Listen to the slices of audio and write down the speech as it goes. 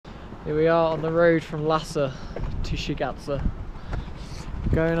Here we are on the road from Lhasa to Shigatse.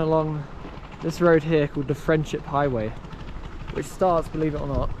 Going along this road here called the Friendship Highway, which starts, believe it or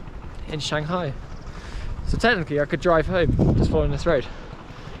not, in Shanghai. So technically I could drive home just following this road.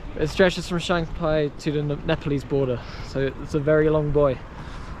 But it stretches from Shanghai to the Nepalese border, so it's a very long boy.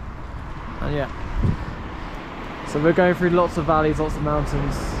 And yeah. So we're going through lots of valleys, lots of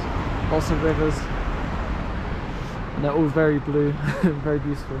mountains, lots of rivers. And they're all very blue, very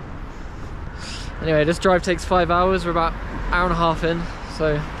beautiful. Anyway, this drive takes 5 hours. We're about an hour and a half in,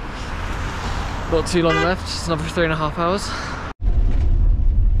 so not too long left, just another 3.5 hours.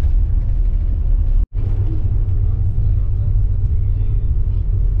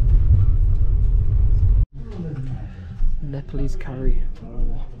 Nepalese curry.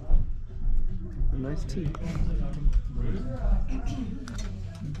 Oh. A nice tea.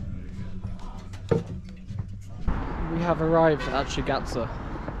 We have arrived at Shigatse,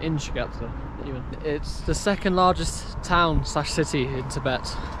 in Shigatse even. It's the second largest town slash city in Tibet,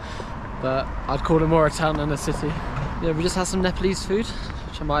 but I'd call it more a town than a city. Yeah, we just had some Nepalese food,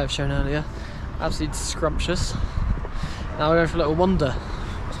 which I might have shown earlier. Absolutely scrumptious. Now we're going for a little wander.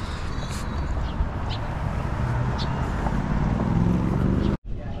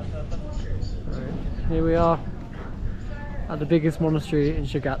 Here we are at the biggest monastery in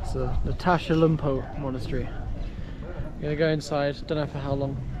Shigatse, the Tashi Lhunpo Monastery. I'm gonna go inside, don't know for how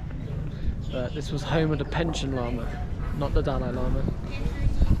long, but this was home of the Panchen Lama, not the Dalai Lama.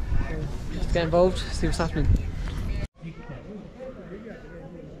 So just get involved, see what's happening.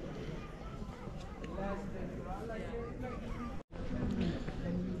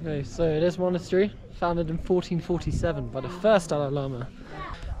 Okay, so this monastery, founded in 1447 by the first Dalai Lama.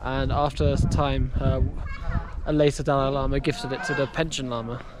 And after a time, a later Dalai Lama gifted it to the Panchen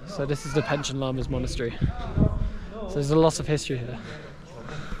Lama. So this is the Panchen Lama's monastery. So there's a lot of history here.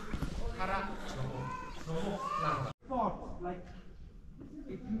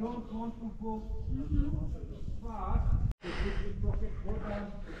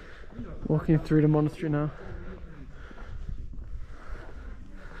 Walking through the monastery now.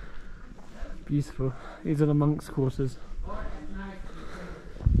 Beautiful. These are the monks' quarters.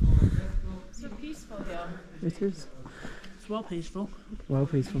 So peaceful here. It is. It's well peaceful. Well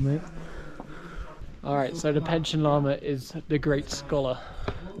peaceful, mate. Alright, so the Panchen Lama is the great scholar,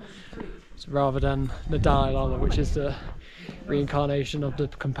 so rather than the Dalai Lama, which is the reincarnation of the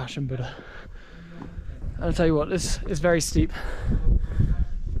Compassion Buddha. And I'll tell you what, this is very steep.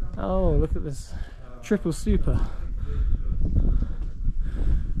 Oh, look at this triple stupa.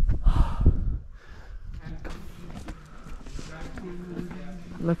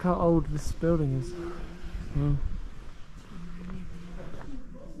 Look how old this building is. Oh.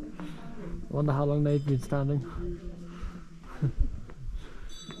 I wonder how long they've been standing.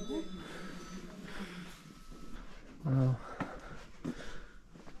 Wow.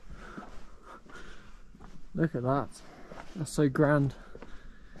 Look at that. That's so grand.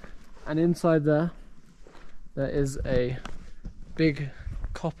 And inside there is a big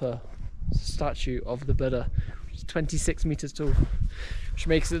copper statue of the Buddha, which is 26 meters tall, which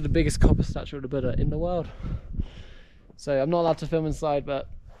makes it the biggest copper statue of the Buddha in the world. So I'm not allowed to film inside, but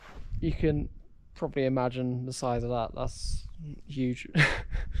you can probably imagine the size of that. That's huge.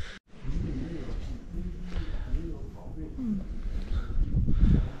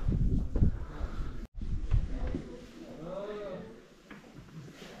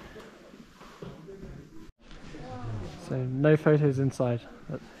 So no photos inside,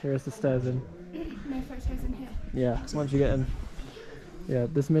 but here is the stairs in. No photos in here? Yeah, once you get in. Yeah,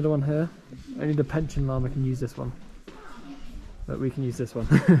 this middle one here, only the Panchen Lama can use this one. But we can use this one.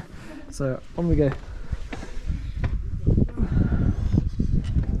 So on we go.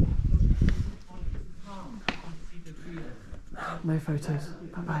 No photos.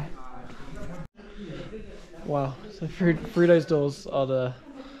 Bye bye. Wow. So through those doors are the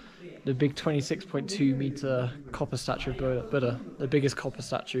big 26.2 meter copper statue of Buddha, the biggest copper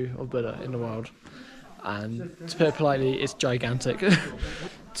statue of Buddha in the world. And to put it politely, it's gigantic. To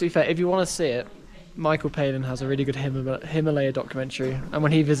be fair, if you want to see it, Michael Palin has a really good Himalaya documentary, and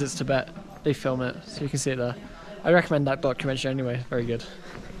when he visits Tibet, they film it, so you can see it there. I recommend that documentary anyway, very good.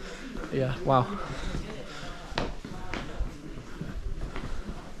 But yeah, wow.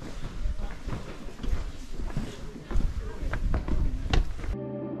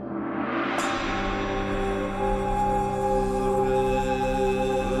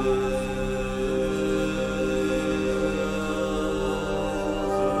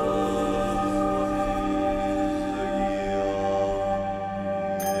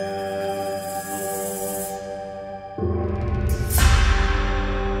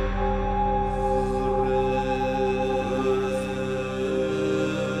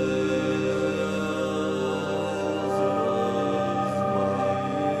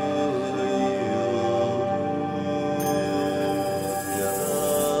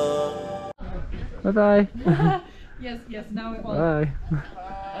 Bye bye. Yes, now it was. Bye.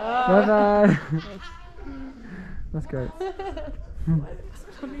 Bye bye. That's great.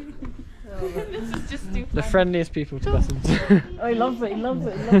 This is just stupid. The friendliest people Tibetans. Oh, he loves it, he loves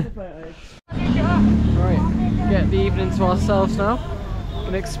it, he loves the photos. Right, get the evening to ourselves now.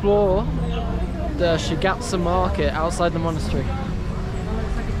 Gonna explore the Shigatse market outside the monastery.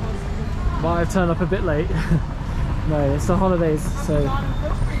 Might have turned up a bit late. No, it's the holidays, so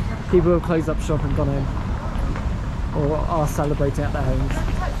people have closed up shop and gone home. Or are celebrating at their homes.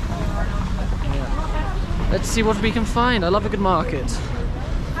 Yeah. Let's see what we can find. I love a good market.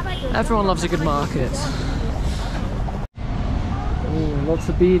 Everyone loves a good market. Ooh, lots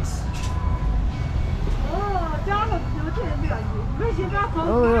of beads.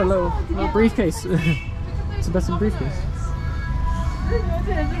 Oh yeah, little briefcase. It's the best in briefcase.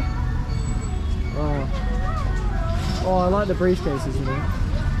 Wow. Oh, I like the briefcases, you know.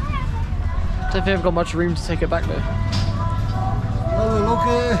 Don't think I've got much room to take it back though. Hello.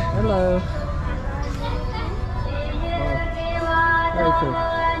 Hello. Wow. Very cool.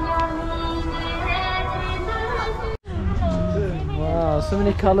 Wow, so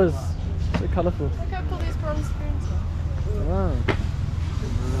many colours. So colourful. Look how cool these bronze spoons are. Wow.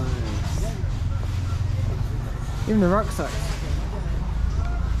 Even the rucksacks.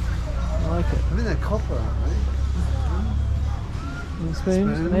 I like it. I think they're copper, aren't And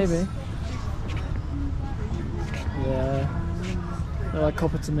spoons, maybe. Yeah. They're like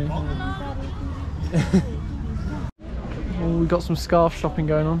copper to me. Oh, we got some scarf shopping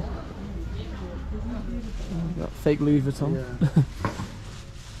going on. Got fake Louis Vuitton.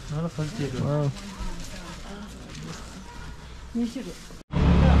 Wow.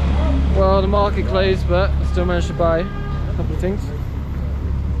 Well, the market closed, but I still managed to buy a couple of things.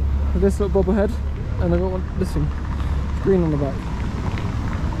 This little bobblehead, and I got one, this thing, green on the back.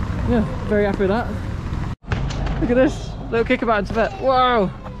 Yeah, very happy with that. Look at this, little kickabout in Tibet. Wow!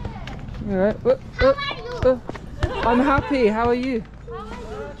 Alright. I'm happy, how are you?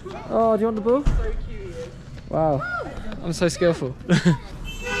 Oh, do you want the ball? So cute. Wow, I'm so skillful.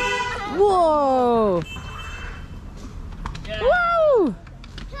 Whoa! Yeah. Woo!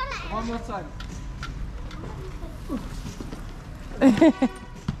 One more time.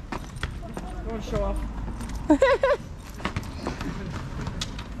 Go on, show off.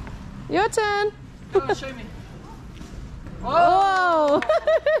 Your turn. Go on, show me. Oh!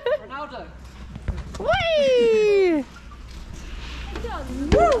 Ronaldo. Whee!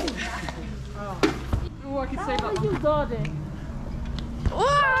 Oh, I can say that. You got it.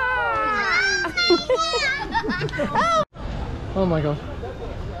 Oh my god.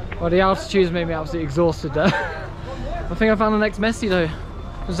 Well, the altitude's made me absolutely exhausted there. I think I found the next Messi though.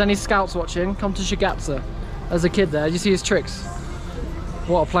 If there's any scouts watching, come to Shigatse. There's a kid there, you see his tricks?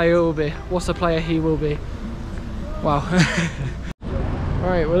 What a player he will be. What a player he will be. Wow.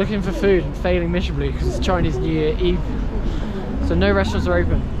 Alright, we're looking for food and failing miserably because it's Chinese New Year Eve. So no restaurants are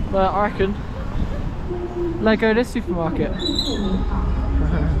open. But I reckon, let's go to this supermarket. Yeah.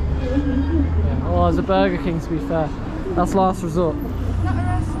 Oh, there's a Burger King to be fair. That's last resort.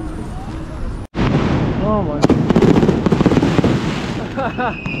 Oh my.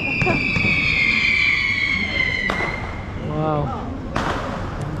 Wow.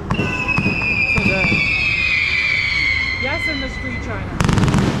 Yes, in the street China.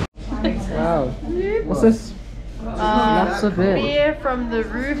 Wow. What's this? Lhasa beer. Beer from the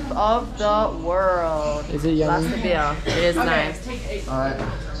roof of the world. Is it yummy? Lhasa beer. It is nice. Alright.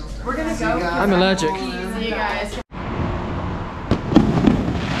 We're gonna go. I'm allergic. See you guys.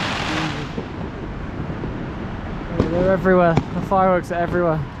 They're everywhere. The fireworks are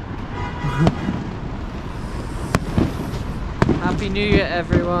everywhere. Happy New Year,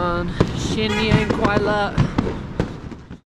 everyone. Xin Nian Kuai Le.